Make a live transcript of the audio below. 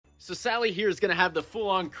So Sally here is going to have the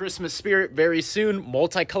full-on Christmas spirit very soon.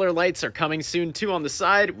 Multicolor lights are coming soon too on the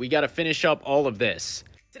side. We got to finish up all of this.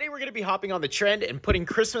 Today we're going to be hopping on the trend and putting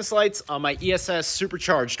Christmas lights on my ESS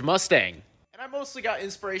supercharged Mustang. And I mostly got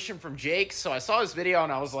inspiration from Jake, so I saw his video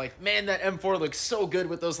and I was like, man, that M4 looks so good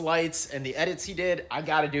with those lights and the edits he did, I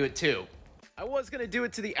got to do it too. I was going to do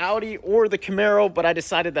it to the Audi or the Camaro, but I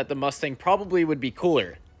decided that the Mustang probably would be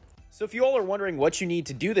cooler. So if you all are wondering what you need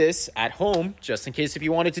to do this at home, just in case if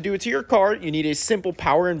you wanted to do it to your car, you need a simple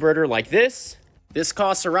power inverter like this. This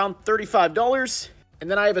costs around $35. And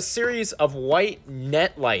then I have a series of white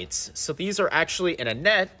net lights. So these are actually in a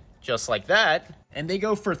net, just like that, and they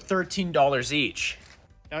go for $13 each.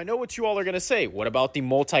 Now I know what you all are gonna say, what about the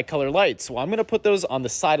multicolor lights? Well, I'm gonna put those on the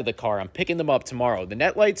side of the car. I'm picking them up tomorrow. The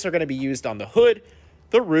net lights are gonna be used on the hood,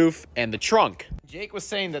 the roof, and the trunk. Jake was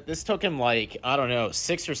saying that this took him like, I don't know,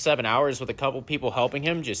 6 or 7 hours with a couple people helping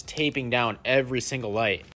him, just taping down every single light.